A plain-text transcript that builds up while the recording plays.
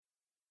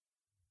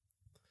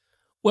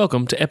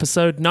Welcome to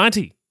episode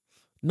 90.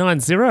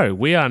 90.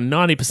 We are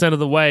 90% of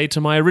the way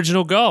to my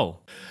original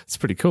goal. It's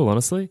pretty cool,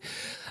 honestly.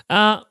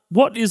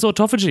 What is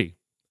autophagy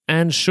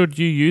and should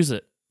you use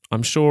it?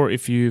 I'm sure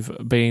if you've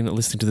been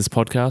listening to this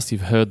podcast,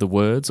 you've heard the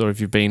words, or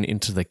if you've been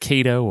into the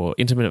keto or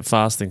intermittent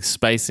fasting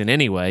space in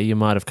any way, you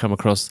might have come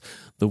across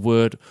the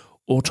word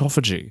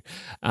autophagy.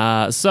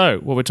 So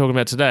what we're talking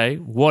about today,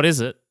 what is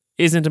it?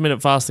 Is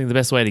intermittent fasting the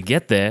best way to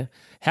get there?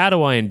 How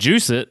do I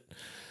induce it?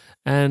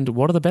 And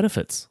what are the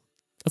benefits?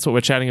 That's what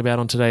we're chatting about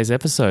on today's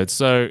episode.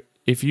 So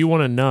if you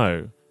want to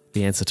know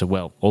the answer to,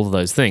 well, all of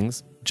those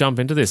things, jump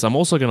into this. I'm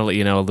also going to let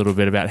you know a little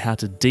bit about how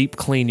to deep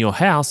clean your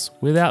house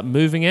without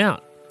moving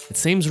out. It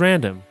seems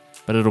random,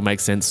 but it'll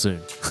make sense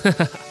soon.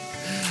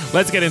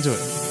 Let's get into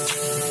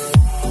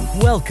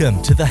it.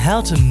 Welcome to the How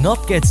to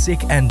Not Get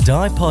Sick and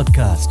Die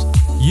podcast.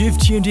 You've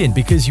tuned in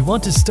because you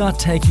want to start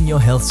taking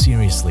your health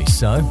seriously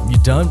so you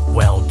don't,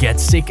 well, get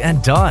sick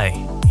and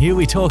die. Here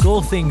we talk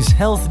all things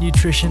health,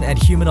 nutrition, and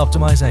human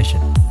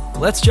optimization.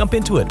 Let's jump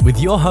into it with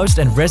your host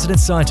and resident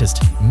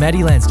scientist,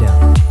 Maddie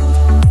Lansdowne.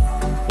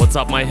 What's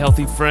up, my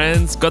healthy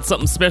friends? Got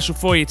something special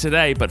for you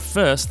today, but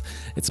first,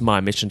 it's my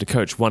mission to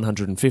coach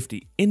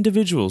 150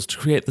 individuals to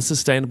create the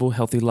sustainable,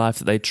 healthy life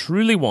that they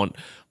truly want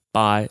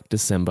by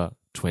December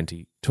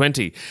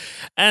 2020.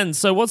 And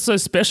so what's so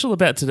special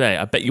about today?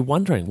 I bet you're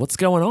wondering, what's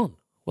going on?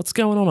 What's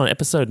going on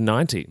episode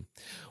 90?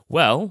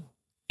 Well,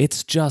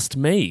 it's just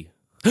me.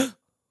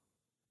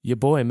 Your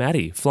boy,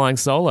 Maddie, flying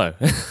solo.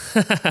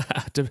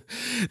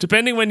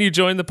 Depending when you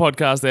join the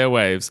podcast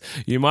airwaves,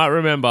 you might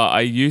remember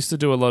I used to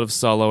do a lot of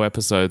solo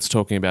episodes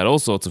talking about all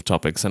sorts of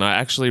topics, and I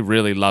actually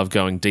really love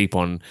going deep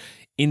on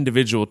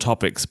individual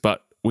topics,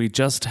 but we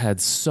just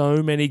had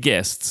so many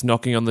guests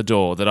knocking on the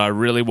door that I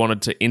really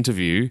wanted to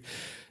interview,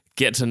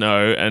 get to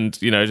know, and,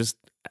 just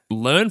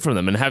learn from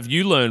them and have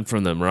you learn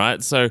from them,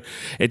 right? So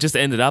it just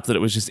ended up that it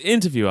was just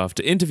interview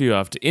after interview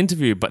after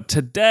interview. But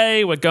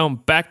today we're going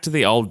back to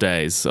the old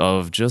days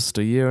of just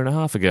a year and a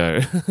half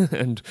ago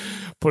and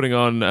putting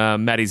on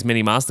Maddie's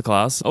mini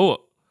masterclass. Oh,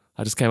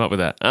 I just came up with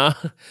that.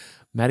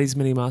 Maddie's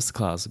mini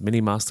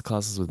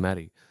masterclasses with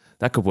Maddie.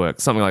 That could work.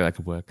 Something like that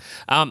could work.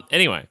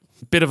 Anyway,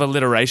 bit of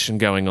alliteration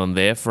going on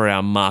there for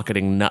our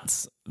marketing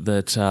nuts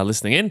that are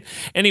listening in.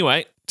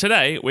 Anyway,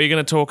 today we're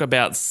going to talk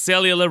about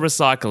cellular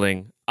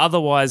recycling,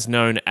 otherwise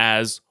known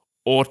as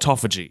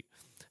autophagy.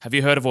 Have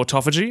you heard of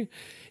autophagy?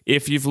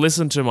 If you've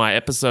listened to my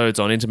episodes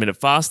on intermittent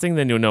fasting,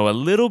 then you'll know a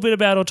little bit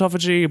about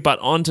autophagy, but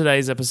on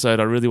today's episode,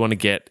 I really want to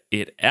get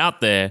it out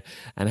there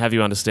and have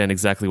you understand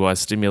exactly why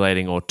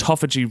stimulating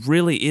autophagy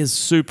really is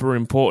super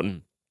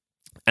important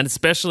and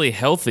especially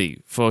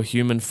healthy for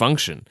human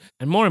function.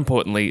 And more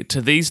importantly,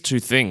 to these two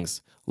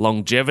things,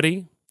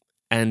 longevity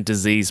and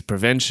disease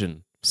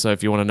prevention. So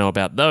if you want to know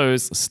about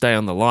those, stay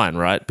on the line,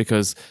 right?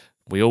 Because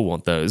we all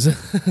want those.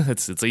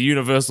 It's a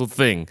universal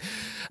thing.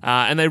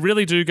 And they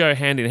really do go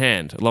hand in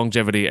hand,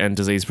 longevity and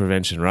disease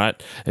prevention,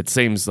 right? It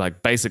seems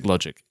like basic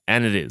logic,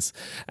 and it is.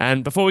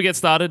 And before we get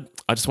started,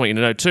 I just want you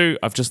to know too,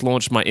 I've just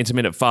launched my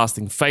intermittent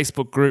fasting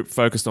Facebook group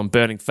focused on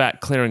burning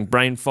fat, clearing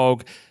brain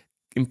fog,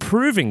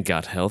 improving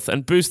gut health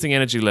and boosting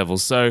energy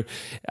levels. So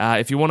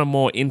if you want a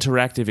more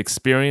interactive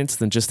experience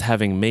than just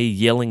having me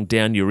yelling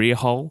down your ear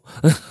hole,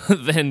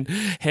 then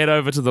head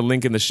over to the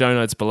link in the show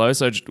notes below.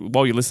 So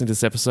while you're listening to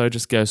this episode,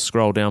 just go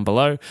scroll down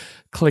below,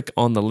 click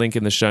on the link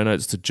in the show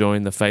notes to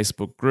join the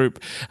Facebook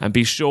group, and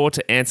be sure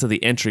to answer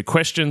the entry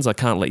questions. I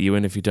can't let you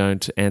in if you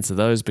don't answer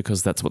those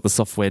because that's what the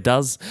software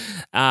does.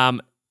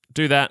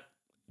 Do that,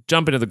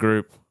 jump into the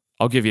group,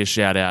 I'll give you a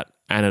shout out,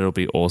 and it'll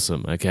be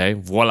awesome, okay?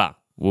 Voila.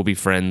 We'll be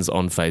friends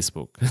on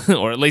Facebook,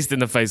 or at least in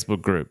the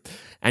Facebook group.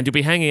 And you'll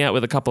be hanging out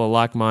with a couple of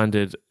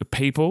like-minded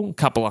people, a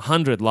couple of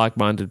hundred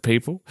like-minded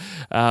people,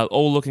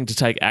 all looking to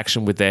take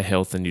action with their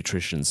health and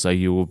nutrition. So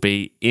you will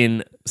be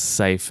in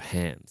safe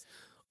hands.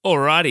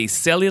 Alrighty,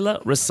 cellular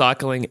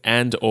recycling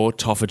and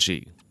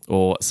autophagy.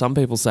 Or some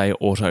people say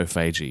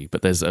autophagy,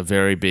 but there's a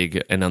very big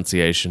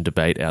enunciation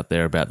debate out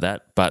there about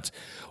that. But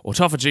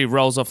autophagy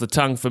rolls off the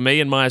tongue for me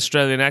in my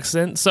Australian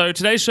accent. So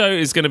today's show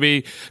is going to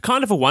be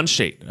kind of a one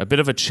sheet, a bit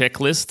of a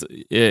checklist,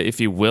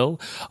 if you will,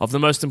 of the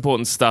most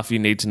important stuff you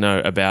need to know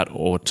about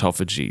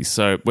autophagy.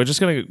 So we're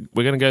going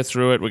to go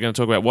through it. We're going to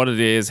talk about what it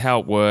is, how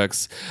it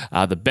works,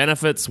 the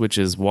benefits, which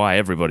is why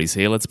everybody's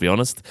here, let's be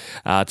honest,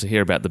 to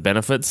hear about the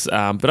benefits.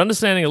 But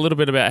understanding a little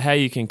bit about how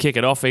you can kick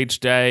it off each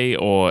day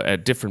or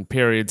at different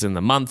periods in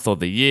the month or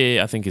the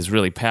year, I think is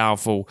really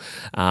powerful.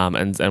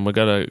 And we've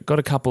got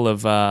a couple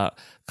of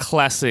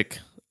classic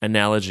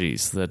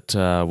analogies that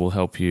will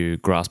help you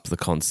grasp the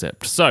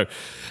concept. So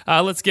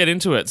let's get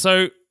into it.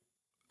 So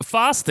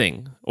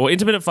fasting, or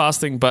intermittent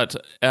fasting, but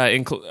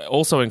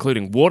also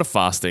including water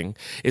fasting,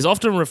 is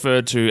often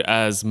referred to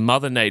as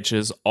Mother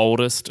Nature's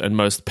oldest and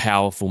most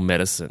powerful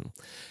medicine.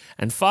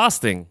 And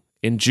fasting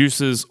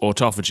induces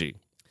autophagy.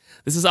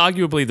 This is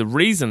arguably the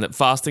reason that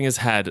fasting has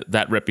had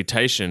that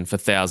reputation for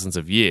thousands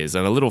of years.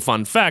 And a little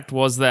fun fact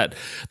was that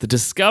the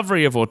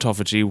discovery of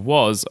autophagy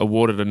was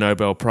awarded a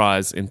Nobel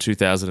Prize in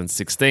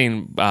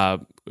 2016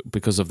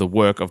 because of the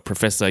work of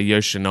Professor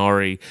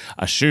Yoshinori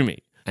Ashumi.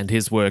 and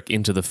his work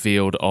into the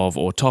field of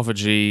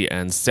autophagy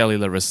and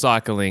cellular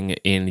recycling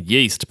in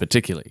yeast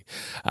particularly,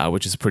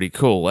 which is pretty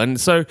cool. And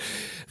so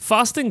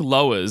fasting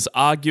lowers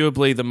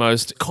arguably the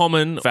most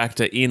common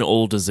factor in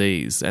all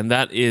disease, and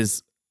that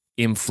is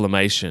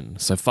inflammation.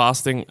 So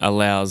fasting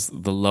allows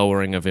the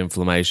lowering of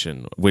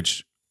inflammation,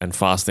 and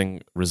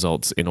fasting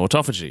results in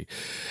autophagy,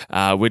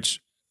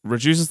 which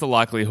reduces the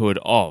likelihood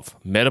of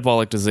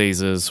metabolic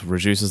diseases,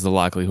 reduces the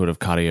likelihood of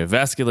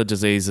cardiovascular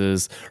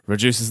diseases,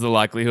 reduces the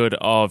likelihood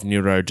of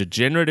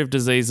neurodegenerative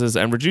diseases,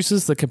 and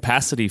reduces the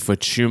capacity for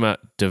tumor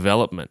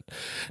development.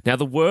 Now,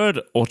 the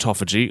word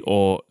autophagy,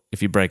 or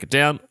if you break it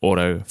down,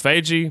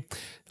 autophagy,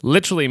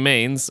 literally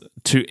means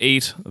to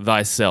eat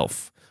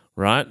thyself.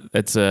 Right,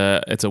 it's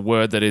a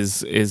word that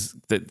is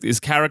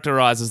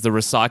characterizes the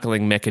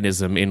recycling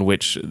mechanism in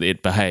which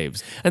it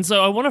behaves, and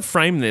so I want to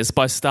frame this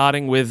by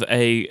starting with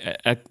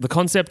the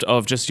concept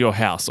of just your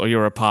house or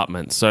your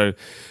apartment. So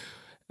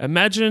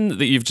imagine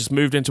that you've just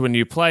moved into a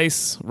new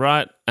place,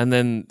 right? And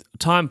then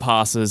time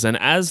passes, and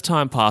as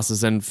time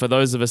passes, and for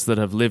those of us that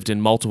have lived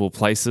in multiple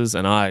places,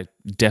 and I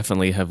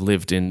definitely have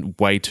lived in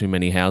way too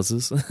many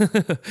houses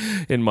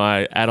in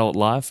my adult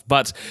life,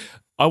 but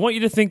I want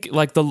you to think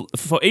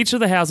for each of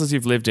the houses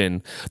you've lived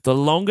in, the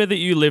longer that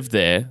you live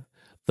there,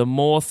 the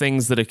more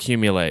things that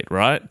accumulate,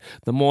 right?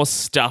 The more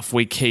stuff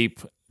we keep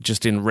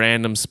just in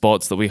random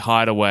spots that we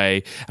hide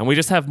away, and we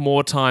just have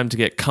more time to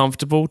get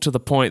comfortable to the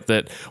point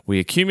that we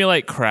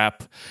accumulate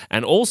crap,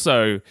 and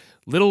also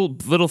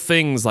little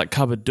things like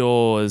cupboard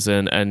doors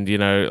and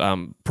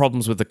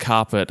problems with the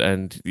carpet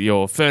and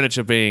your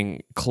furniture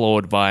being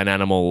clawed by an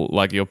animal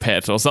like your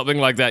pet or something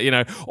like that.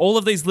 All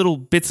of these little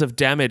bits of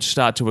damage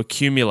start to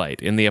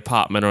accumulate in the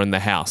apartment or in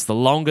the house the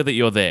longer that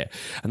you're there.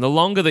 And the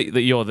longer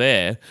that you're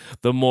there,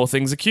 the more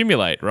things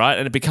accumulate, right?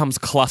 And it becomes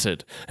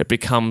cluttered.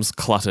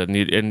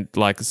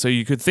 So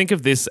you could think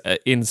of this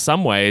in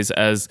some ways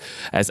as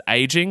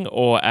aging,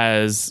 or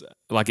as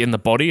like in the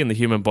body, in the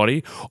human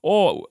body,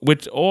 or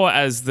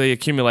as the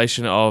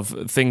accumulation of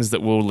things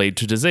that will lead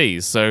to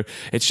disease. So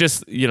it's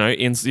just,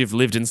 you've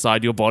lived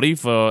inside your body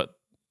for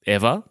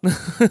ever,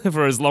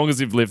 for as long as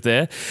you've lived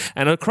there.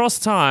 And across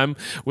time,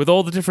 with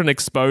all the different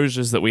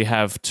exposures that we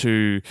have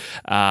to,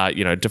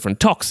 different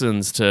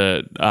toxins,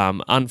 to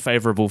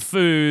unfavorable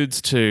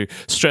foods, to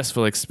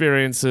stressful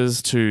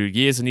experiences, to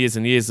years and years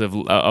and years of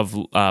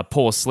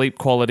poor sleep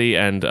quality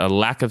and a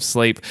lack of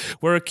sleep,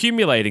 we're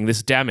accumulating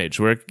this damage.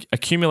 We're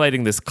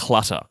accumulating this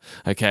clutter,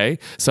 okay?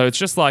 So it's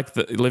just like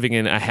living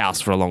in a house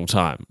for a long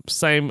time.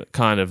 Same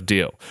kind of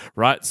deal,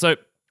 right? So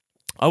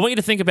I want you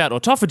to think about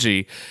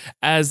autophagy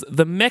as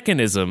the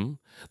mechanism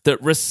that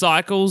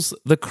recycles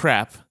the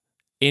crap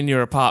in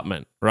your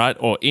apartment, right?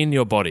 Or in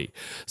your body.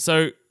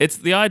 So it's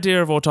the idea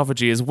of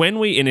autophagy is when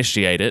we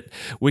initiate it,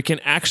 we can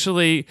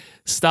actually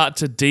start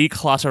to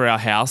declutter our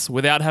house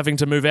without having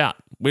to move out.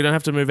 We don't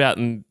have to move out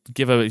and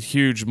give a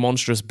huge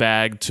monstrous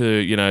bag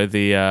to,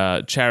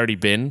 the charity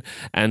bin,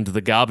 and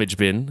the garbage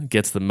bin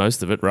gets the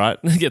most of it, right?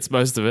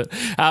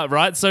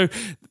 Right? So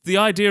the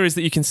idea is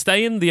that you can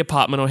stay in the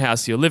apartment or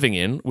house you're living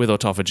in with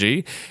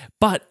autophagy,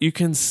 but you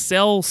can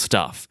sell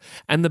stuff.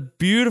 And the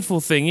beautiful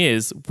thing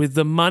is, with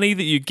the money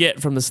that you get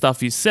from the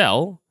stuff you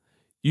sell,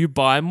 you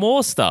buy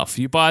more stuff.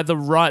 You buy the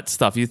right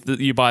stuff. You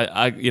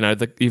buy, you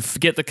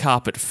get the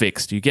carpet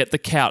fixed. You get the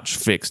couch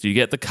fixed. You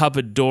get the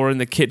cupboard door in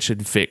the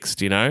kitchen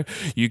fixed.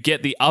 You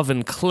get the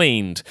oven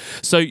cleaned.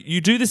 So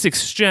you do this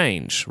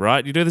exchange,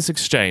 right?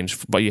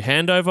 But you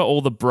hand over all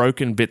the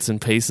broken bits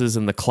and pieces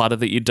and the clutter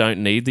that you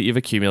don't need that you've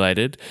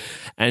accumulated,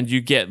 and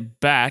you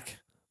get back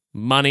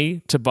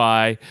money to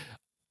buy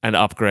and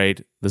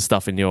upgrade the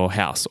stuff in your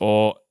house,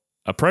 or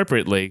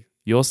appropriately,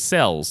 your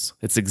cells.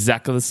 It's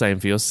exactly the same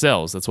for your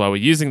cells. That's why we're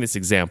using this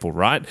example,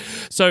 right?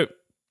 So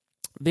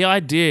the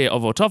idea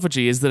of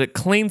autophagy is that it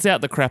cleans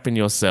out the crap in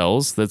your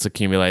cells that's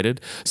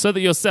accumulated so that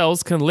your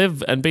cells can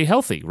live and be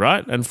healthy,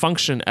 right? And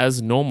function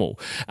as normal.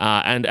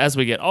 And as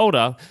we get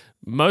older,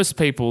 most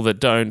people that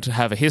don't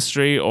have a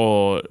history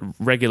or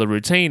regular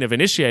routine of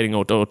initiating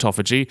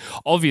autophagy,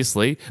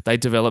 obviously they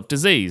develop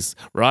disease,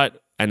 right?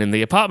 And in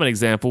the apartment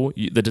example,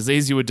 the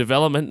disease you would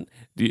develop,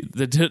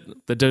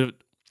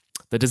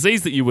 the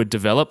disease that you would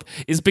develop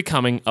is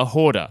becoming a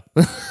hoarder,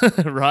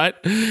 right?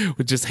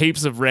 With just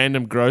heaps of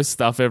random gross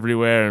stuff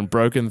everywhere and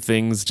broken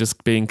things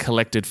just being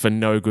collected for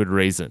no good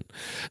reason.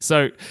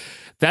 So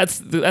that's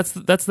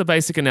the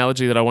basic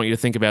analogy that I want you to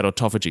think about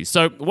autophagy.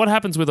 So what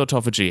happens with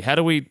autophagy? How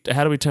do we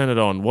turn it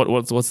on?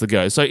 What's the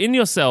go? So in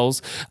your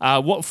cells,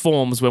 what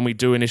forms when we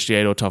do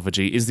initiate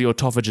autophagy is the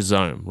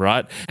autophagosome,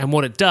 right? And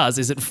what it does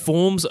is it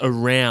forms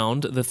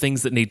around the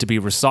things that need to be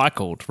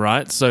recycled,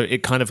 right? So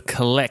it kind of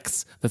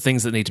collects the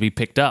things that need to be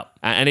picked up,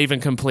 and even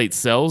complete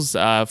cells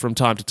from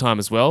time to time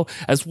as well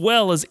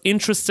as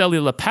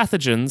intracellular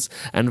pathogens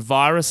and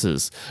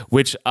viruses,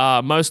 which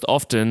are most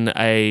often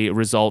a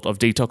result of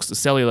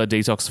cellular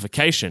detoxification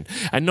detoxification.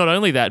 And not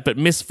only that, but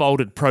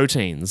misfolded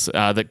proteins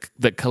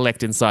that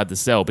collect inside the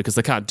cell because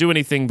they can't do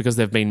anything because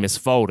they've been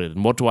misfolded.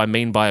 And what do I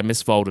mean by a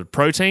misfolded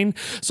protein?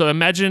 So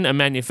imagine a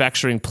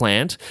manufacturing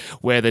plant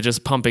where they're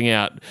just pumping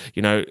out,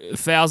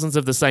 thousands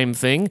of the same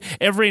thing.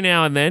 Every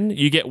now and then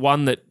you get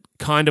one that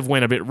kind of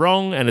went a bit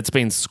wrong and it's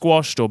been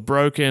squashed or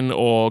broken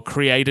or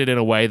created in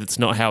a way that's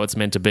not how it's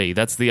meant to be.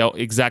 That's the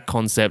exact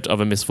concept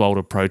of a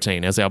misfolded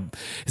protein. As our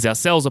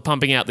cells are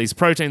pumping out these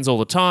proteins all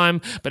the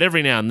time, but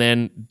every now and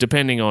then,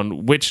 depending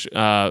on which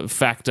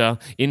factor,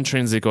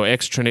 intrinsic or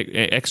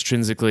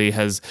extrinsically,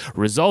 has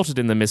resulted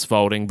in the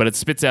misfolding, but it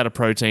spits out a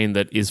protein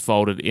that is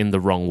folded in the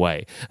wrong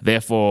way.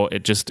 Therefore,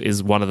 it just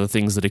is one of the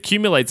things that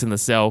accumulates in the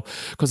cell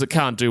because it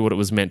can't do what it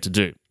was meant to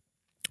do,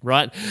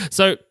 right?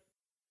 So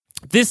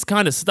this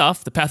kind of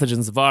stuff, the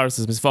pathogens, the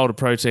viruses, misfolded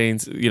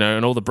proteins,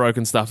 and all the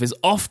broken stuff is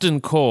often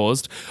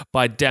caused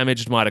by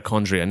damaged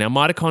mitochondria. Now,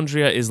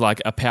 mitochondria is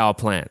like a power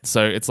plant.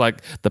 So it's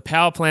like the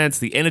power plant's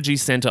the energy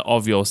center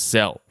of your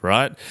cell,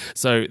 right?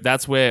 So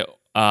that's where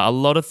a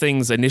lot of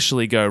things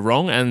initially go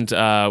wrong, and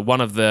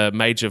one of the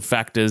major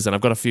factors, and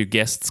I've got a few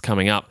guests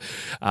coming up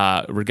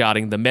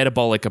regarding the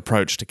metabolic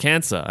approach to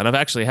cancer, and I've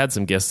actually had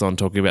some guests on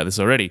talking about this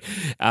already,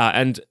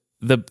 and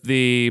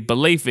the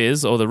belief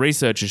is, or the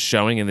research is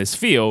showing in this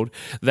field,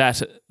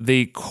 that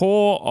the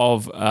core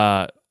of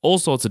all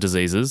sorts of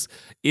diseases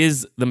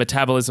is the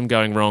metabolism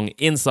going wrong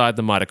inside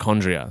the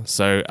mitochondria.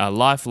 So a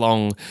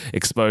lifelong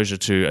exposure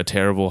to a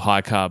terrible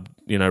high-carb,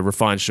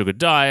 refined sugar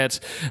diet,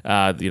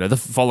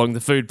 following the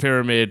food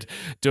pyramid,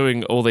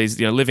 doing all these,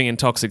 living in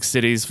toxic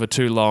cities for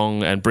too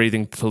long and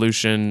breathing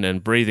pollution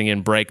and breathing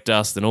in brake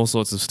dust and all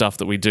sorts of stuff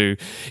that we do,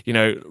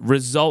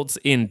 results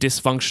in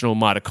dysfunctional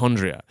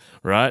mitochondria,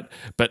 right?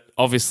 But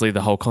obviously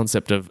the whole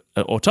concept of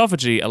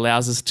autophagy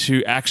allows us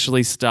to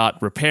actually start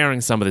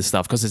repairing some of this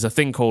stuff because there's a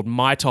thing called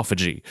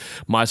mitophagy.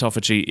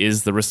 Mitophagy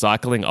is the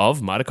recycling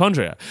of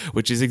mitochondria,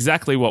 which is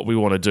exactly what we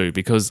want to do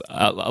because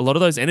a lot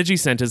of those energy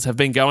centers have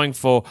been going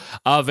for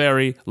a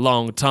very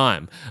long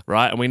time,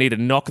 right? And we need to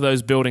knock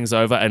those buildings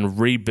over and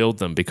rebuild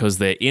them because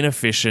they're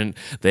inefficient,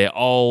 they're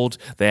old,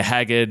 they're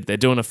haggard, they're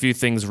doing a few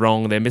things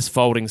wrong, they're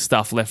misfolding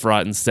stuff left,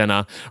 right, and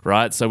center,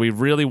 right? So we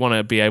really want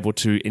to be able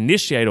to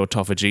initiate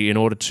autophagy in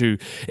order to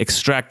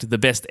extract the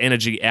best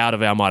energy out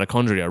of our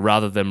mitochondria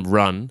rather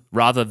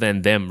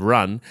than them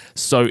run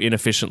so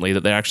inefficiently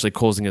that they're actually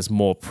causing us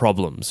more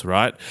problems,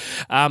 right?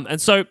 And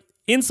so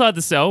inside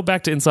the cell,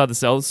 back to inside the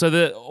cell, so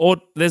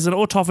there's an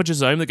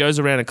autophagosome that goes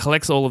around and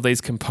collects all of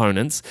these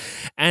components,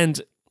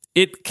 and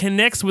it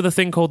connects with a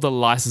thing called the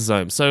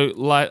lysosome. So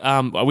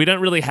we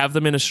don't really have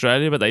them in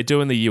Australia, but they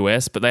do in the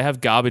US, but they have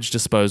garbage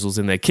disposals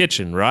in their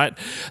kitchen, right?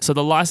 So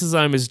the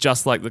lysosome is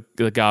just like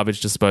the garbage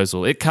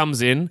disposal. It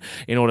comes in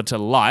order to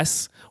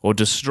lyse or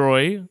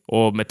destroy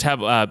or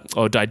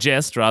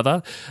digest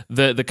rather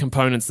the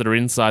components that are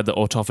inside the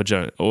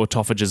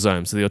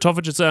autophagosome. So the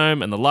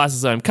autophagosome and the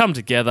lysosome come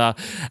together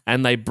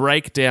and they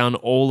break down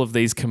all of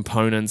these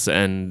components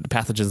and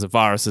pathogens and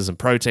viruses and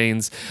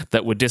proteins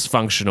that were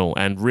dysfunctional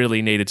and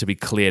really needed to be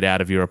cleared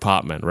out of your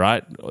apartment,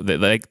 right?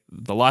 The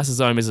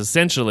lysosome is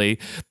essentially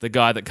the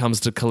guy that comes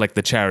to collect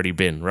the charity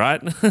bin,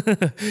 right?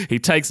 He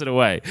takes it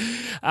away.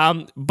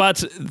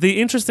 But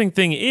the interesting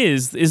thing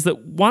is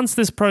that once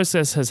this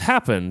process has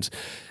happened,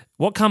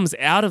 what comes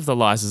out of the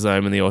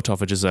lysosome and the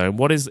autophagosome,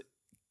 what is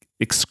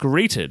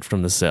excreted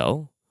from the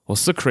cell or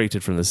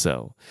secreted from the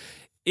cell,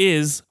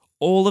 is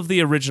all of the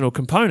original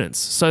components.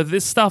 So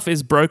this stuff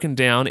is broken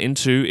down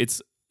into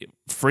its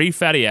free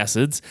fatty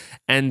acids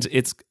and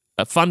its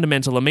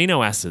fundamental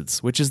amino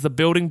acids, which is the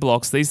building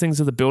blocks. These things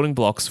are the building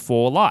blocks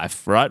for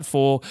life, right?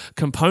 For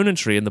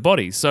componentry in the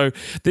body. So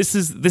this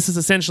is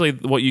essentially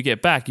what you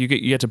get back. You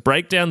get to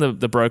break down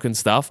the broken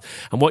stuff,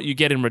 and what you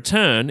get in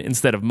return,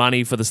 instead of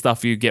money for the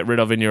stuff you get rid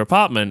of in your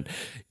apartment,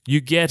 you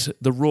get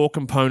the raw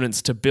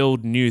components to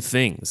build new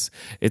things.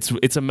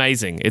 It's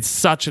amazing. It's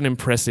such an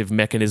impressive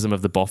mechanism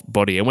of the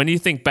body. And when you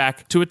think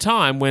back to a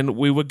time when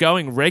we were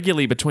going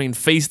regularly between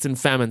feast and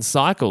famine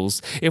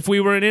cycles, if we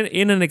were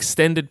in an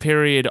extended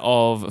period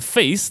of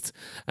feast,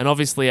 and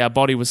obviously our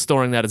body was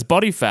storing that as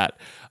body fat,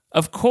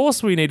 of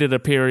course we needed a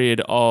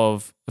period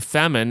of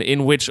famine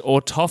in which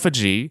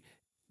autophagy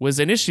was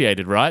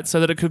initiated, right? So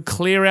that it could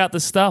clear out the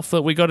stuff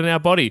that we got in our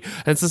body.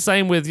 And it's the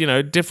same with,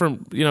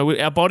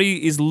 our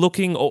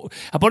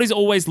body's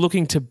always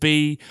looking to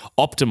be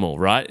optimal,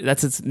 right?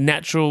 That's its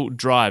natural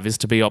drive, is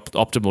to be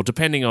optimal,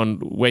 depending on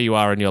where you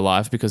are in your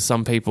life, because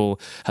some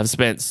people have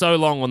spent so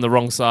long on the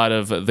wrong side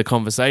of the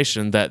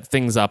conversation that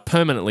things are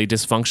permanently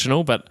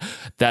dysfunctional, but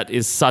that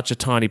is such a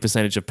tiny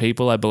percentage of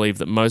people. I believe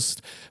that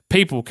most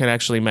people can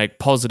actually make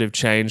positive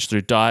change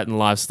through diet and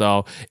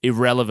lifestyle,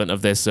 irrelevant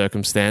of their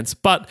circumstance.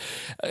 But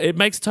it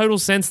makes total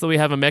sense that we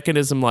have a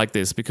mechanism like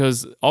this,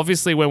 because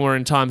obviously when we're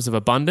in times of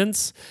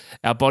abundance,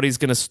 our body's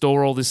going to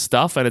store all this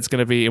stuff, and it's going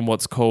to be in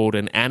what's called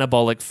an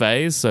anabolic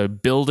phase, so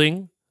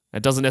building.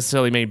 It doesn't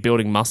necessarily mean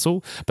building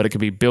muscle, but it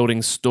could be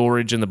building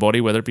storage in the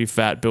body, whether it be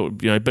fat,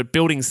 but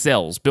building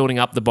cells, building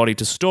up the body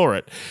to store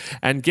it.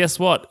 And guess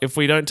what? If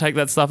we don't take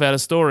that stuff out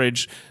of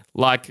storage,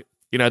 like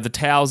the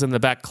towels in the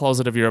back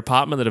closet of your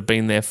apartment that have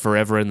been there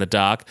forever in the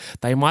dark,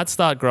 they might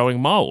start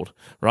growing mold,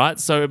 right?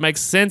 So it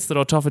makes sense that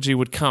autophagy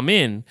would come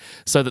in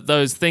so that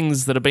those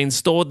things that have been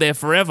stored there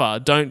forever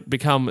don't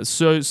become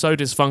so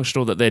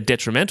dysfunctional that they're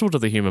detrimental to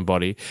the human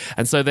body.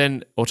 And so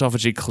then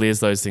autophagy clears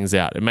those things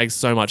out. It makes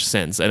so much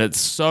sense. And it's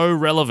so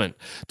relevant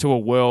to a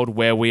world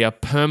where we are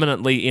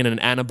permanently in an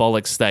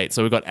anabolic state.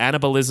 So we've got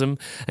anabolism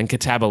and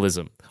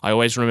catabolism. I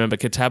always remember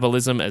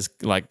catabolism as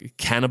like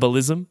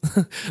cannibalism,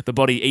 the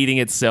body eating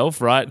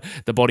itself, right?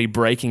 The body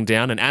breaking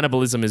down, and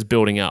anabolism is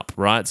building up,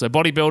 right? So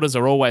bodybuilders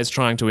are always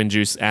trying to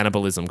induce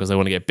anabolism because they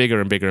want to get bigger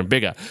and bigger and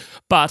bigger.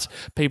 But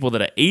people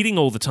that are eating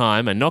all the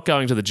time and not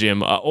going to the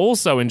gym are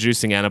also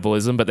inducing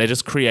anabolism, but they're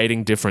just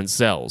creating different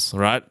cells,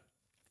 right?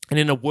 And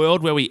in a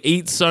world where we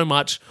eat so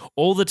much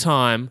all the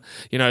time,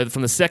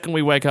 from the second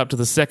we wake up to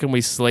the second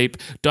we sleep,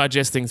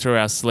 digesting through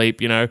our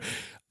sleep,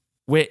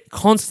 we're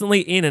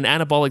constantly in an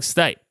anabolic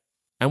state,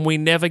 and we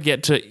never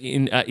get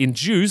to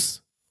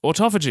induce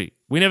autophagy.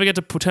 We never get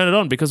to turn it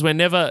on because we're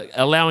never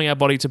allowing our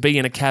body to be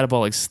in a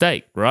catabolic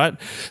state, right?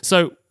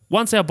 So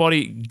once our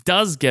body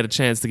does get a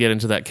chance to get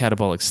into that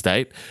catabolic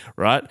state,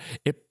 right,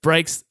 it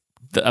breaks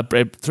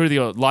through the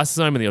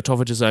lysosome and the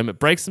autophagosome, it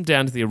breaks them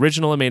down to the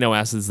original amino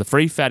acids, the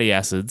free fatty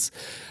acids,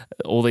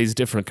 all these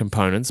different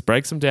components,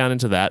 breaks them down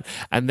into that,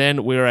 and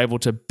then we're able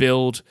to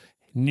build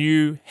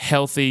new,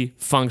 healthy,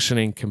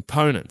 functioning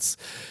components.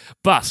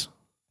 But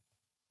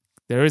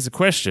there is a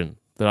question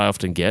that I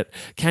often get.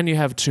 Can you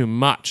have too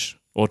much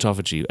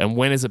autophagy, and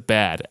when is it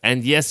bad?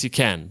 And yes, you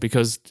can,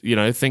 because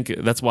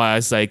that's why I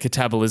say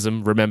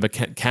catabolism. Remember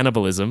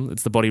cannibalism.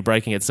 It's the body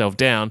breaking itself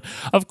down.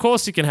 Of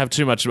course you can have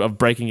too much of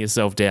breaking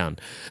yourself down.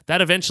 That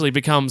eventually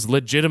becomes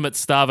legitimate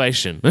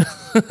starvation.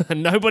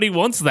 And nobody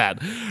wants that,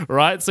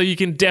 right? So you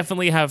can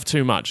definitely have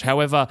too much.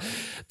 However,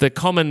 the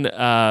common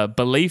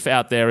belief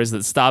out there is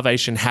that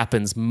starvation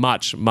happens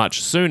much,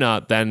 much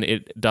sooner than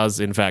it does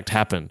in fact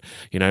happen.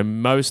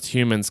 Most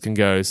humans can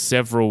go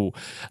several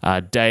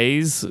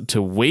days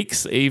to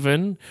weeks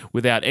even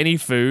without any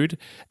food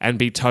and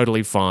be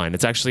totally fine.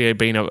 It's actually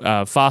been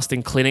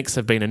fasting clinics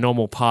have been a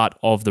normal part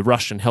of the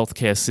Russian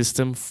healthcare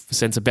system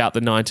since about the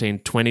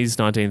 1920s,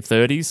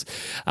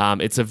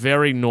 1930s. It's a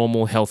very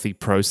normal, healthy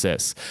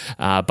process.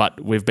 But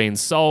we've been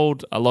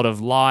sold a lot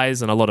of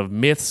lies and a lot of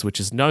myths,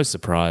 which is no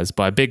surprise,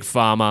 by big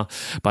pharma,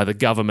 by the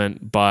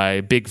government,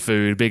 by big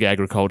food, big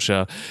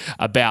agriculture,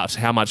 about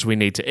how much we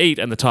need to eat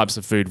and the types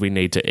of food we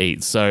need to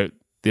eat. So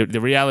the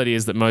reality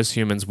is that most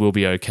humans will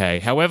be okay.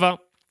 However,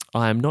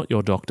 I am not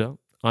your doctor.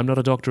 I'm not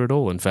a doctor at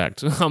all, in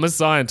fact. I'm a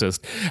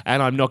scientist,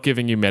 and I'm not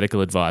giving you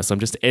medical advice. I'm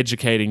just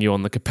educating you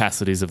on the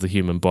capacities of the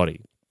human body.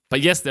 But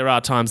yes, there are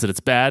times that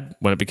it's bad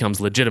when it becomes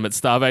legitimate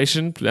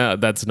starvation.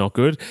 That's not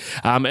good.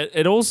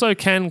 It also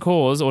can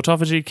cause,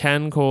 autophagy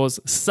can cause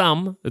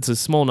it's a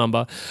small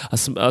number,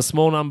 a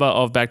small number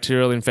of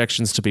bacterial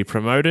infections to be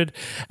promoted,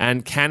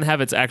 and can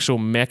have its actual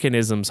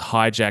mechanisms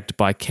hijacked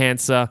by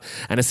cancer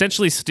and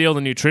essentially steal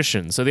the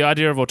nutrition. So the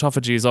idea of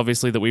autophagy is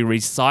obviously that we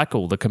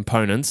recycle the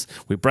components,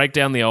 we break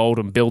down the old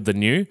and build the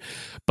new.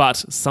 But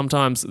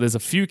sometimes there's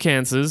a few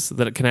cancers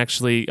that it can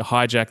actually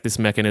hijack this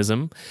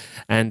mechanism,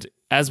 and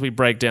as we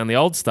break down the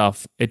old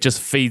stuff, it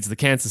just feeds the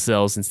cancer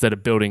cells instead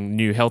of building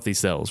new healthy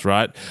cells,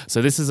 right?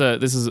 So this is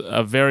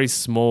a very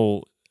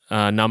small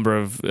number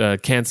of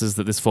cancers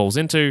that this falls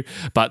into,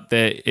 but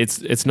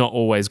it's not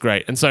always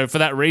great. And so for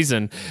that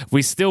reason,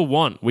 we still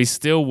want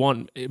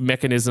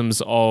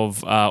mechanisms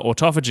of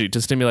autophagy to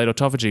stimulate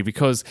autophagy,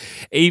 because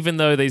even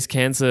though these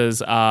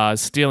cancers are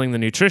stealing the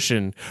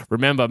nutrition,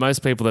 remember,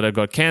 most people that have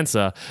got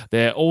cancer,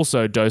 they're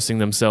also dosing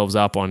themselves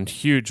up on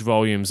huge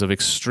volumes of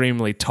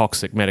extremely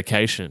toxic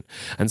medication.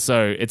 And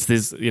so it's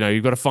this,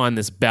 you've got to find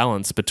this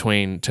balance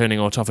between turning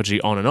autophagy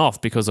on and off,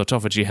 because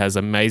autophagy has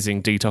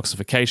amazing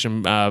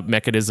detoxification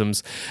mechanisms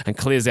and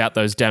clears out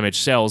those damaged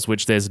cells,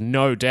 which there's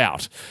no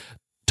doubt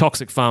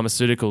toxic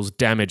pharmaceuticals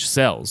damage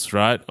cells,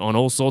 right, on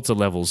all sorts of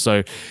levels.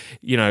 So,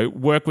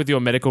 work with your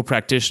medical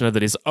practitioner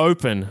that is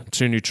open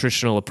to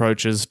nutritional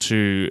approaches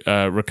to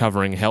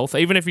recovering health.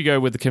 Even if you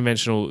go with the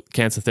conventional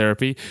cancer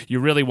therapy,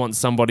 you really want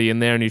somebody in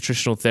there, a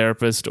nutritional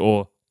therapist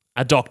or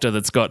a doctor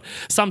that's got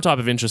some type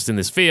of interest in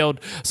this field,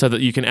 so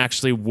that you can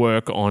actually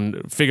work on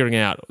figuring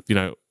out,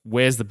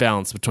 where's the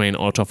balance between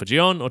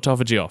autophagy on,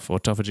 autophagy off,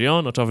 autophagy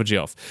on,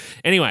 autophagy off.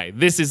 Anyway,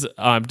 this is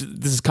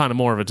kind of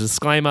more of a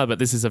disclaimer, but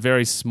this is a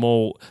very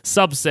small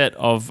subset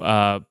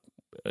of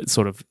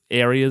sort of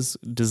areas,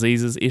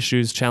 diseases,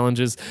 issues,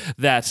 challenges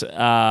that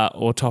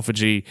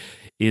autophagy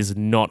is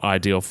not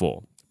ideal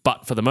for.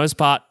 But for the most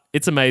part,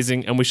 it's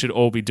amazing, and we should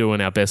all be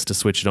doing our best to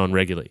switch it on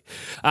regularly.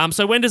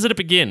 So when does it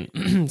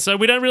begin? So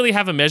we don't really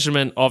have a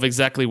measurement of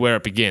exactly where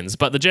it begins,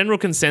 but the general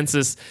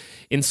consensus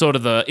in sort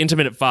of the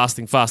intermittent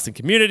fasting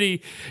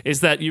community is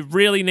that you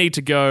really need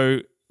to go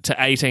to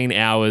 18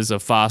 hours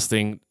of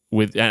fasting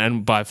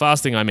and by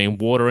fasting I mean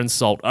water and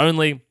salt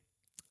only.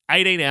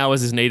 18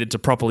 hours is needed to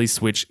properly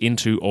switch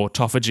into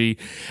autophagy,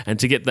 and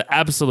to get the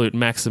absolute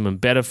maximum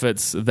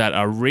benefits that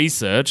are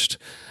researched,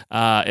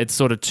 it's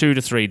sort of 2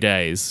 to 3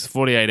 days,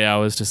 48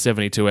 hours to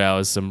 72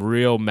 hours, some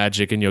real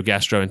magic in your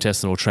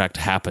gastrointestinal tract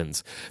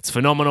happens. It's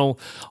phenomenal.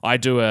 I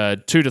do a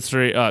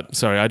 3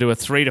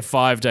 to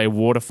 5 day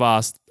water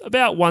fast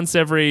about once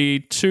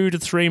every 2 to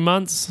 3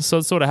 months. So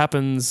it sort of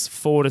happens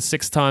 4 to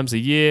 6 times a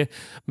year,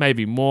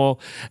 maybe more.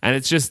 And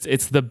it's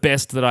the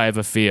best that I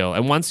ever feel.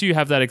 And once you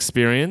have that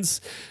experience,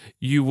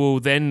 you will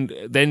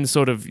then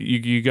sort of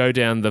you go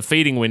down the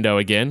feeding window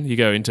again. You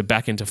go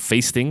back into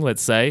feasting,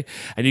 let's say,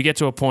 and you get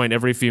to a point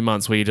every few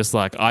months where you're just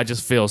like, I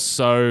just feel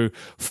so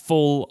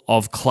full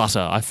of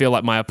clutter. I feel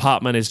like my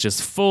apartment is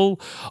just full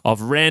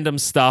of random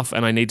stuff,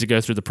 and I need to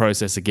go through the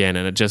process again.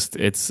 And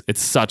it's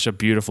such a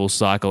beautiful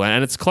cycle,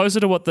 and it's closer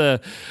to what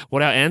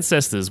our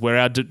ancestors, where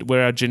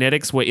our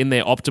genetics were in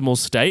their optimal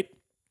state.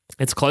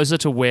 It's closer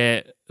to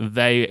where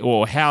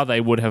how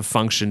they would have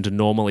functioned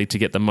normally to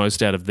get the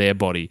most out of their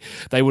body.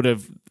 They would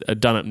have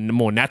done it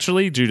more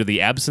naturally due to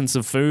the absence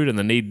of food and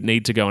the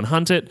need to go and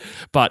hunt it,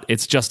 but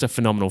it's just a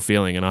phenomenal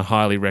feeling, and I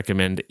highly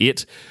recommend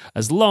it,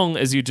 as long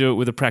as you do it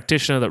with a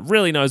practitioner that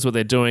really knows what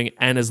they're doing,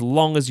 and as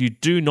long as you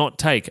do not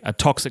take a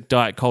toxic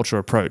diet culture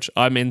approach.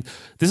 I mean,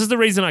 this is the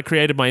reason I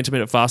created my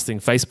intermittent fasting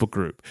Facebook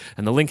group,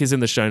 and the link is in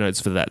the show notes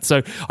for that.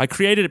 So I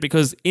created it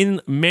because in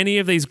many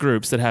of these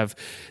groups that have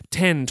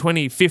 10,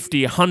 20,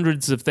 50,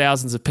 hundreds of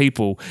thousands of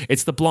people,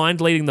 it's the blind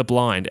leading the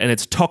blind, and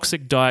it's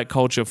toxic diet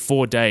culture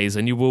for days,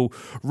 and you will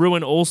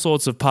ruin all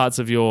sorts of parts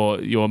of your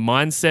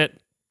mindset,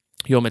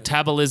 your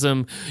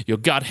metabolism, your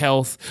gut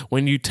health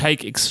when you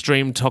take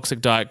extreme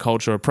toxic diet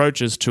culture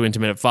approaches to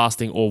intermittent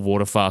fasting or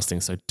water fasting.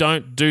 So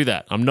don't do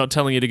that. I'm not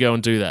telling you to go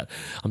and do that.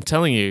 I'm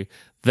telling you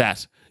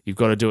that you've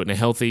got to do it in a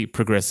healthy,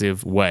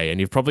 progressive way. And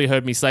you've probably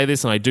heard me say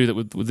this, and I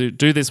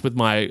do this with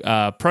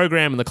my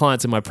program and the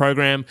clients in my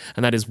program,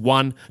 and that is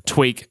 1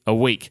 tweak a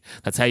week.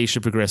 That's how you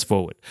should progress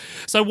forward.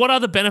 So what are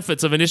the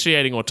benefits of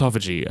initiating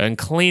autophagy and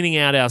cleaning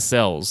out our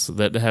cells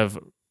that have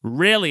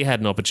rarely had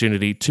an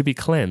opportunity to be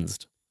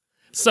cleansed?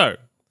 So,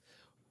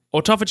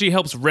 autophagy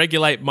helps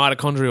regulate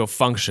mitochondrial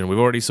function. We've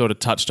already sort of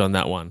touched on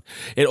that one.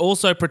 It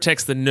also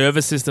protects the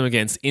nervous system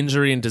against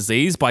injury and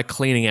disease by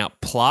cleaning out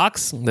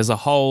plaques. There's a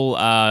whole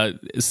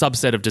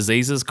subset of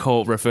diseases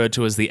referred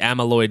to as the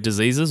amyloid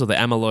diseases or the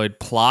amyloid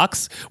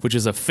plaques, which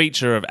is a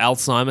feature of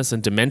Alzheimer's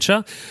and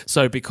dementia.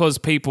 So because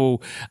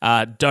people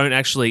don't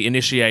actually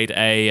initiate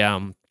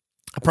a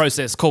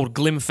process called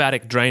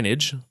glymphatic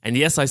drainage. And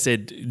yes, I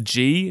said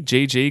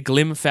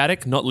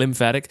glymphatic, not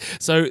lymphatic.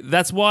 So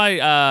that's why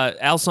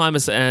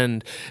Alzheimer's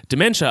and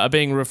dementia are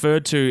being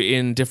referred to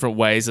in different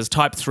ways as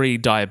type 3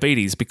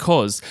 diabetes,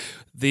 because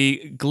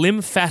the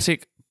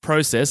glymphatic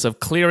process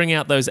of clearing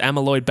out those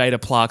amyloid beta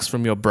plaques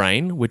from your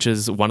brain, which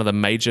is one of the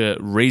major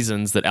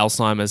reasons that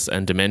Alzheimer's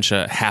and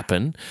dementia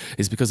happen,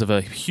 is because of a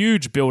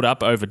huge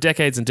build-up over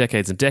decades and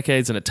decades and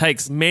decades, and it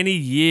takes many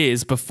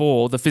years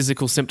before the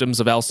physical symptoms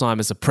of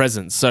Alzheimer's are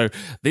present. So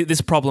this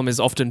problem is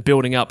often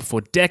building up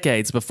for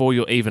decades before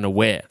you're even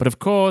aware. But of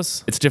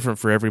course, it's different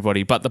for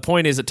everybody. But the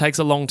point is, it takes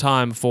a long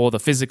time for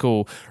the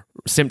physical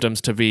symptoms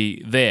to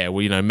be there,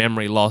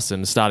 memory loss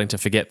and starting to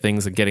forget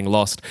things and getting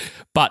lost.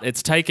 But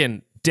it's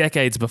taken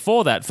decades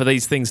before that for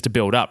these things to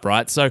build up,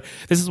 right? So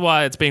this is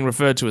why it's being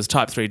referred to as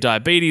type 3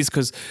 diabetes,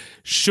 because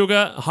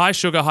high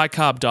sugar, high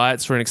carb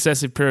diets for an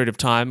excessive period of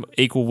time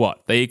equal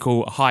what? They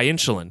equal high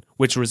insulin,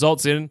 which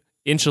results in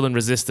insulin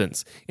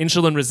resistance.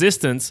 Insulin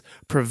resistance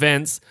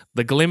prevents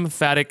the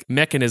glymphatic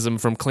mechanism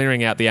from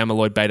clearing out the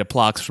amyloid beta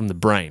plaques from the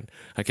brain.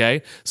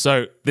 Okay?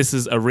 So this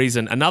is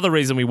another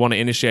reason we want to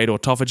initiate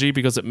autophagy,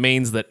 because it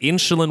means that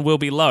insulin will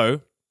be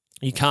low.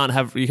 You can't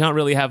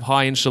really have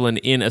high insulin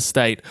in a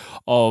state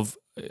of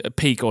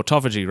peak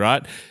autophagy,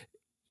 right?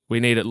 We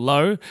need it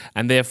low,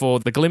 and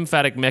therefore the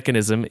glymphatic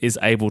mechanism is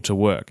able to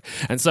work.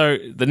 And so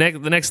the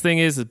next thing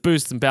is it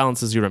boosts and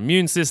balances your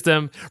immune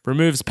system,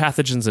 removes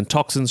pathogens and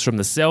toxins from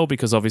the cell,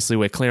 because obviously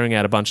we're clearing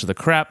out a bunch of the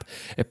crap.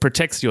 It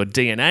protects your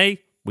DNA.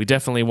 We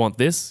definitely want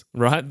this,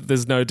 right?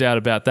 There's no doubt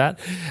about that.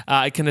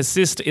 It can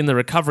assist in the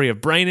recovery of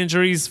brain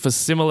injuries for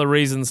similar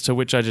reasons to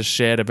which I just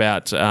shared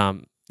about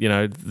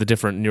the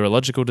different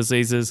neurological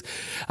diseases,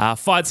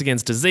 fights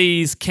against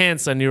disease,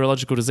 cancer,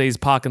 neurological disease,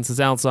 Parkinson's,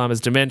 Alzheimer's,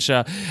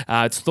 dementia.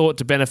 It's thought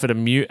to benefit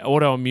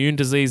autoimmune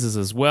diseases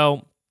as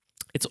well.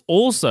 It's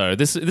also,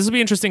 this will be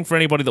interesting for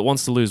anybody that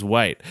wants to lose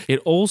weight. It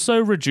also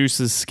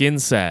reduces skin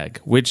sag,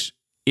 which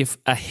if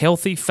a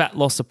healthy fat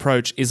loss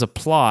approach is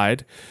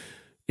applied,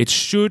 it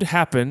should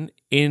happen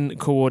in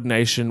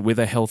coordination with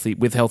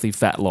healthy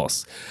fat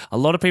loss. A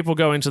lot of people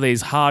go into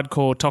these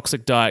hardcore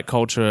toxic diet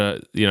culture,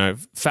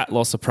 fat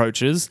loss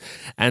approaches,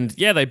 and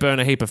yeah, they burn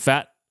a heap of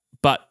fat,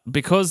 but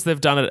because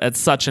they've done it at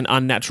such an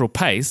unnatural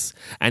pace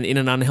and in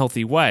an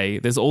unhealthy way,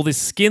 there's all this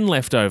skin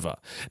left over.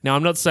 Now,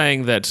 I'm not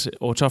saying that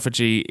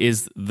autophagy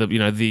is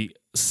the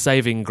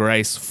saving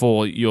grace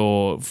for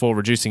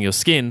reducing your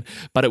skin,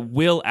 but it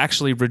will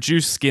actually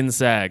reduce skin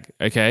sag,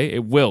 okay?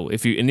 It will.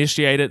 If you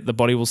initiate it, the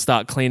body will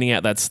start cleaning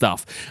out that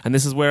stuff. And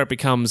this is where it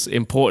becomes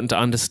important to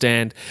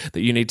understand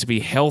that you need to be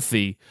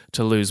healthy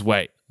to lose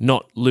weight.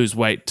 not lose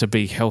weight to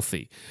be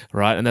healthy,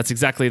 right? And that's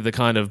exactly the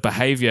kind of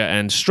behavior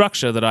and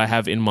structure that I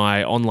have in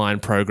my online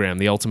program,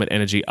 the Ultimate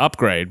Energy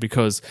Upgrade,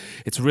 because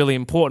it's really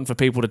important for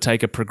people to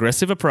take a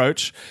progressive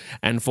approach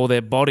and for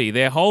their body,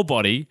 their whole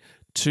body,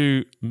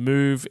 to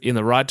move in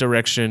the right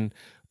direction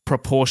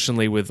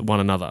proportionally with one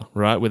another,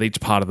 right? With each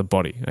part of the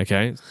body,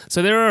 okay?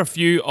 So there are a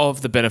few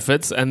of the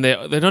benefits, and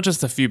they're not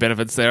just a few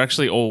benefits, they're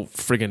actually all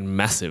friggin'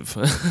 massive.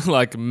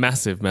 Like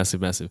massive.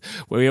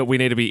 We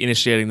need to be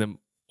initiating them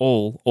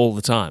all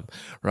the time,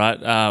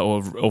 right?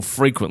 Or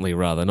frequently,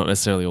 rather, not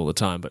necessarily all the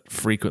time, but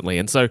frequently.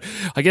 And so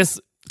I guess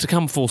to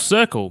come full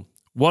circle,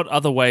 what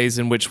are the ways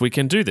in which we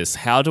can do this?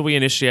 How do we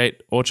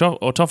initiate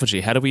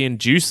autophagy? How do we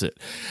induce it?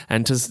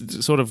 And to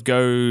sort of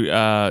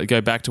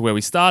go back to where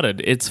we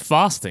started, it's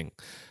fasting.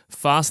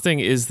 Fasting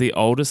is the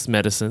oldest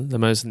medicine, the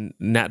most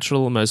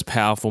natural and most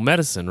powerful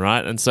medicine,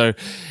 right? And so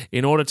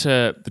in order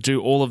to do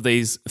all of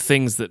these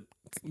things that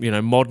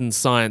modern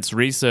science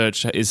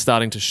research is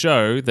starting to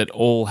show, that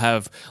all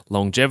have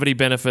longevity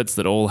benefits,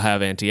 that all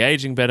have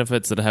anti-aging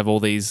benefits, that have all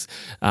these,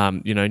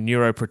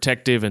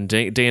 neuroprotective and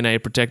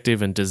DNA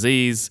protective and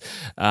disease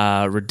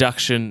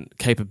reduction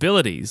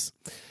capabilities.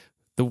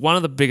 One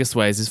of the biggest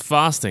ways is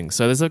fasting.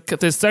 So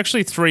there's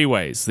actually 3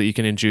 ways that you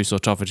can induce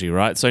autophagy,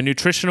 right? So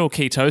nutritional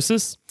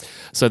ketosis,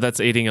 so that's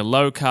eating a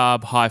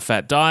low-carb,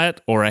 high-fat diet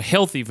or a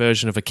healthy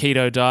version of a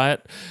keto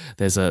diet.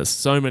 There's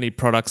so many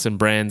products and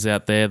brands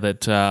out there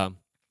that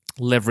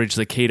leverage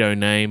the keto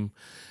name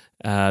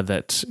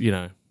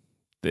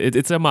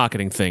it's a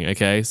marketing thing,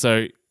 okay?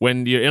 So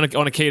when you're on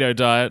a keto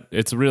diet,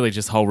 it's really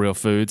just whole real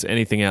foods.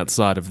 Anything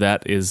outside of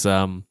that is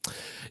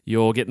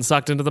you're getting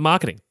sucked into the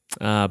marketing.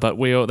 But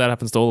that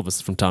happens to all of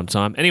us from time to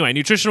time. Anyway,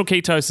 nutritional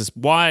ketosis.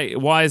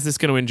 Why is this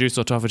going to induce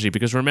autophagy?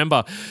 Because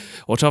remember,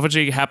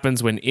 autophagy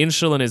happens when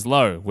insulin is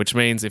low, which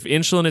means if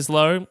insulin is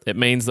low, it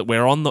means that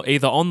we're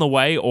either on the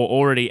way or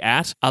already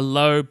at a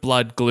low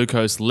blood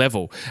glucose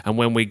level. And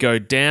when we go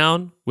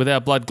down with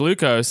our blood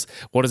glucose,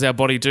 what does our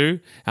body do?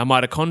 Our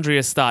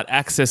mitochondria start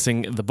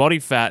accessing the body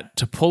fat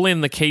to pull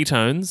in the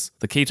ketones,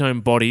 the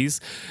ketone bodies,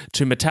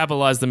 to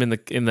metabolize them in the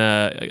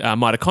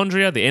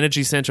mitochondria, the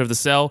energy center of the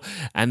cell,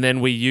 and then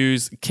we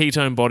use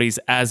ketone bodies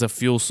as a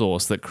fuel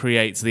source that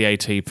creates the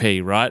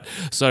ATP, right?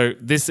 So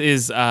this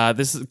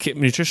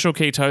nutritional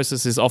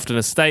ketosis is often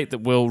a state that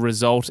will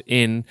result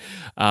in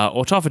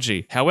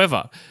autophagy.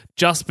 However,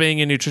 just being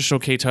in nutritional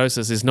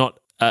ketosis is not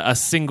a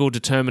single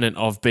determinant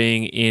of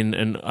being in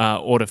an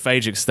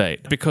autophagic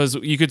state, because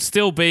you could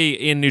still be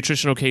in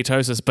nutritional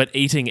ketosis but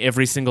eating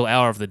every single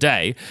hour of the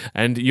day,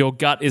 and your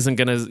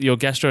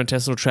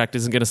gastrointestinal tract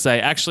isn't gonna say,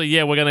 actually,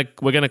 yeah, we're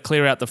gonna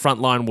clear out the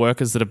frontline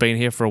workers that have been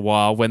here for a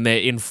while when they're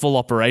in full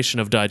operation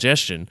of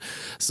digestion.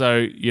 So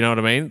you know what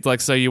I mean?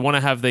 So you want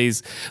to have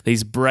these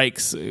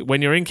breaks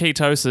when you're in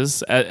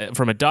ketosis.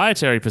 From a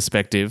dietary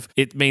perspective,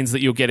 it means that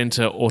you'll get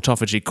into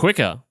autophagy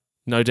quicker.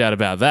 No doubt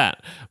about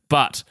that.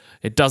 But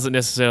it doesn't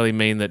necessarily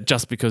mean that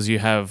just because you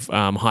have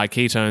high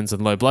ketones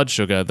and low blood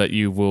sugar that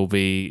you will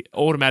be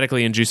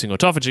automatically inducing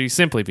autophagy,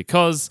 simply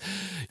because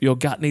your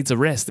gut needs a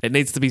rest. It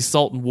needs to be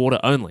salt and water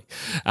only.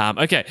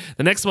 Okay,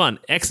 the next one,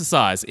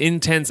 exercise,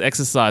 intense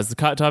exercise. The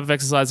type of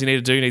exercise you need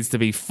to do needs to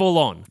be full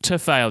on to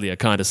failure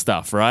kind of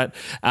stuff, right?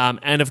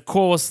 And of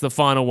course, the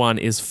final one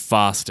is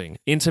fasting.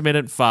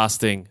 Intermittent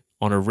fasting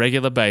on a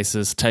regular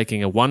basis,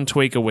 taking a 1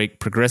 tweak a week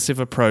progressive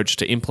approach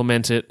to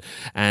implement it,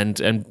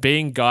 and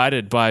being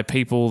guided by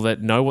people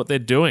that know what they're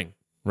doing,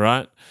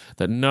 right?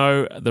 That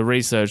know the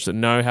research, that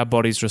know how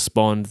bodies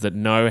respond, that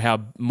know how,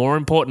 more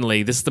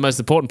importantly, this is the most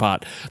important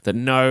part, that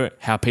know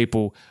how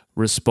people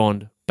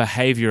respond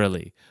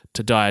behaviorally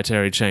to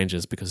dietary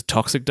changes, because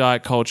toxic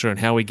diet culture and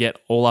how we get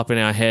all up in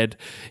our head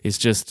is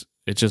just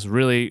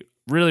really,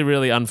 really,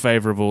 really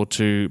unfavorable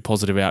to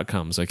positive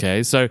outcomes,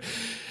 okay? So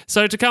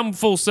to come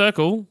full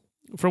circle,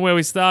 from where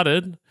we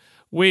started,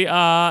 we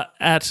are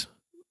at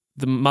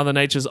the Mother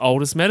Nature's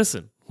oldest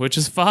medicine, which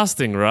is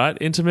fasting, right?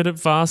 Intermittent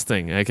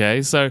fasting,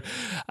 okay? So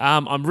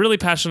I'm really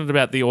passionate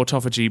about the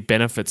autophagy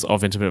benefits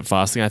of intermittent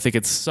fasting. I think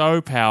it's so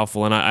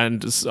powerful, and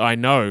I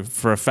know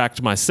for a fact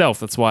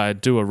myself, that's why I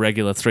do a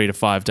regular 3 to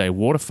 5 day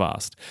water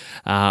fast.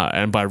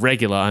 And by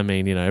regular, I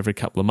mean, every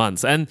couple of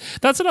months. And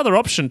that's another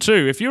option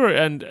too. If you're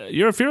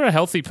a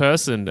healthy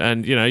person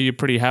and, you're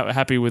pretty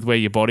happy with where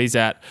your body's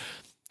at,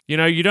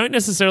 you don't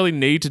necessarily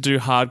need to do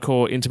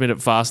hardcore intermittent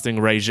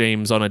fasting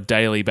regimes on a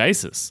daily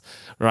basis,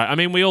 right? I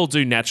mean, we all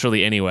do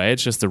naturally anyway.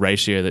 It's just the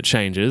ratio that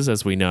changes,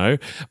 as we know.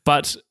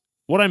 But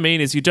what I mean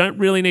is you don't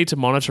really need to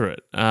monitor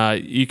it.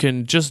 You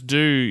can just do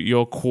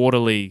your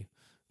quarterly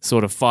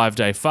sort of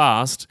 5-day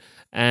fast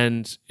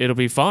and it'll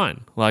be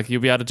fine. Like,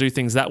 you'll be able to do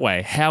things that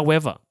way.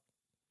 However,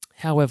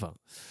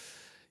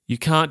 you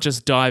can't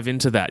just dive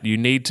into that. You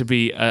need to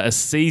be a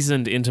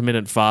seasoned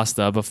intermittent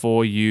faster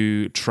before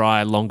you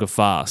try longer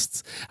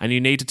fasts. And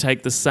you need to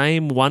take the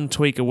same 1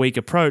 tweak a week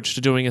approach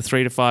to doing a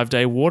 3 to 5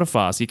 day water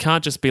fast. You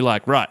can't just be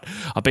like, right,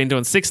 I've been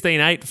doing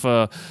 16-8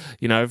 for,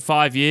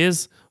 5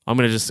 years. I'm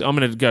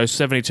gonna go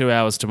 72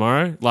 hours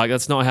tomorrow. Like,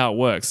 that's not how it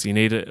works. You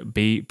need to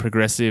be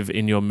progressive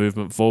in your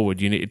movement forward.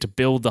 You need to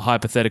build the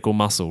hypothetical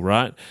muscle,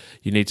 right?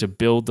 You need to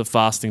build the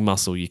fasting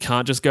muscle. You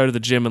can't just go to the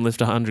gym and lift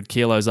 100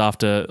 kilos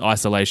after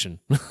isolation.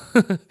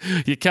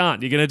 You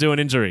can't. You're gonna do an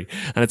injury,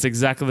 and it's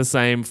exactly the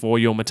same for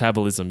your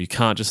metabolism. You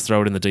can't just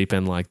throw it in the deep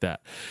end like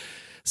that.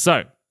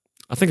 So,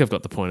 I think I've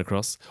got the point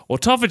across.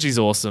 Autophagy is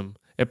awesome.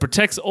 It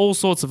protects all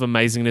sorts of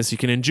amazingness. You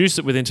can induce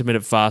it with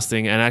intermittent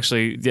fasting, and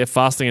actually,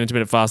 fasting and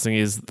intermittent fasting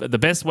is the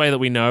best way that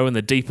we know and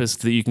the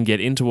deepest that you can get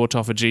into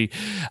autophagy.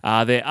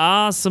 There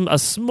are a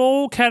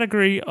small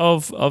category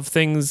of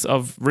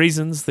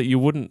reasons that you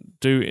wouldn't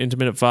do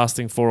intermittent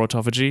fasting for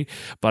autophagy,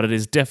 but it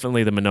is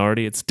definitely the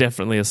minority. It's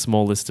definitely a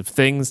small list of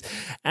things,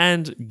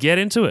 and get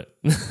into it,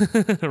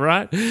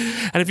 right?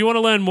 And if you want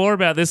to learn more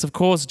about this, of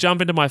course,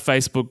 jump into my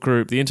Facebook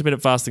group, the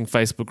Intermittent Fasting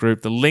Facebook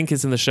group. The link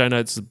is in the show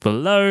notes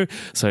below,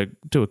 so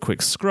do a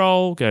quick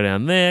scroll, go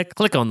down there,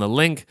 click on the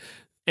link,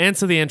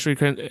 answer the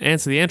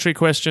entry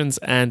questions,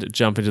 and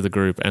jump into the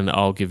group, and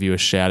I'll give you a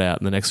shout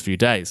out in the next few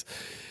days.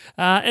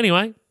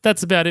 Anyway,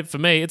 that's about it for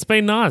me. It's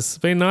been nice. It's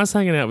been nice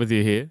hanging out with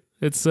you here.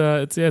 It's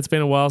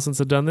been a while since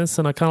I've done this,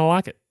 and I kind of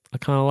like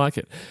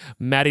it.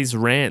 Maddie's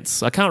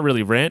rants. I can't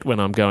really rant when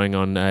I'm going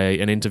on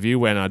an interview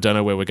when I don't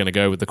know where we're going to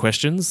go with the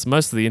questions.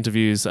 Most of the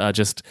interviews are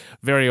just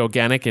very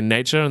organic in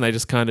nature, and they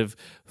just kind of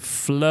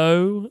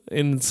flow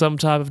in some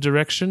type of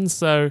direction.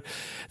 So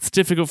it's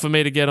difficult for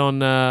me to get on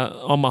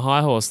my high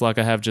horse like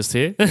I have just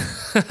here.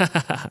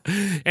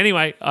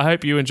 Anyway, I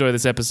hope you enjoy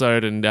this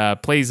episode,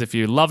 and please, if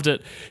you loved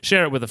it,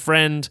 share it with a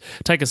friend.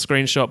 Take a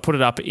screenshot, put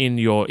it up in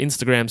your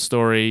Instagram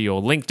story, your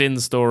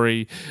LinkedIn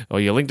story, or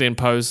your LinkedIn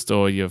post,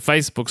 or your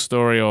Facebook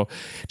story, or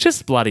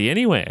just bloody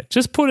anywhere.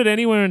 Just put it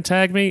anywhere and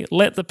tag me.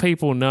 Let the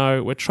people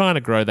know. We're trying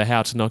to grow the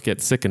How to Not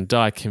Get Sick and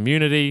Die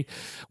community.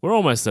 We're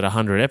almost at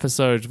 100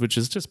 episodes, which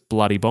is just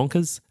bloody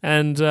bonkers,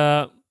 and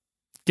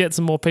get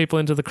some more people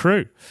into the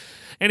crew.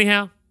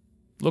 Anyhow,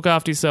 look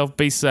after yourself,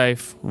 be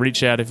safe,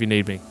 reach out if you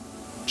need me.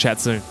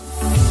 Chat soon.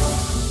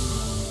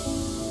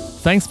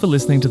 Thanks for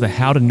listening to the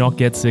How to Not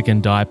Get Sick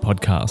and Die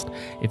podcast.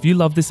 If you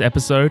love this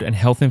episode and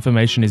health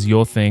information is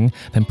your thing,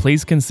 then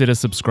please consider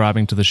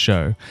subscribing to the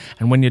show.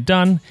 And when you're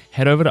done,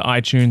 head over to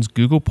iTunes,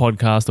 Google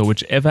Podcast, or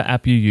whichever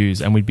app you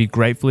use, and we'd be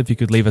grateful if you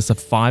could leave us a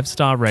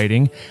 5-star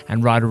rating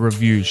and write a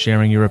review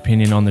sharing your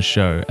opinion on the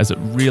show, as it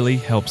really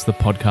helps the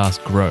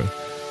podcast grow.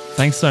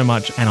 Thanks so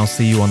much, and I'll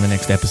see you on the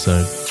next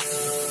episode.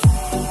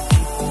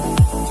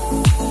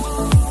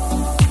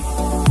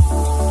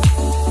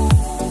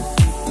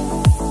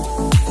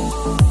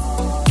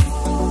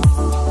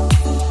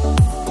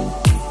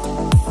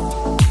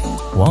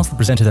 Whilst the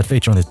presenters that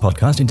feature on this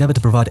podcast endeavour to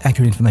provide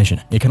accurate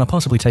information, it cannot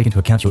possibly take into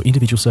account your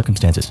individual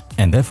circumstances,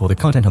 and therefore the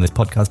content on this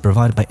podcast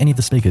provided by any of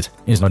the speakers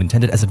is not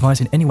intended as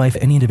advice in any way for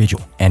any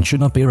individual, and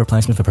should not be a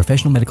replacement for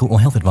professional medical or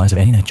health advice of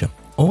any nature.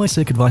 Always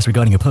seek advice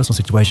regarding your personal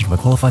situation from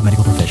a qualified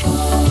medical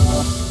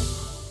professional.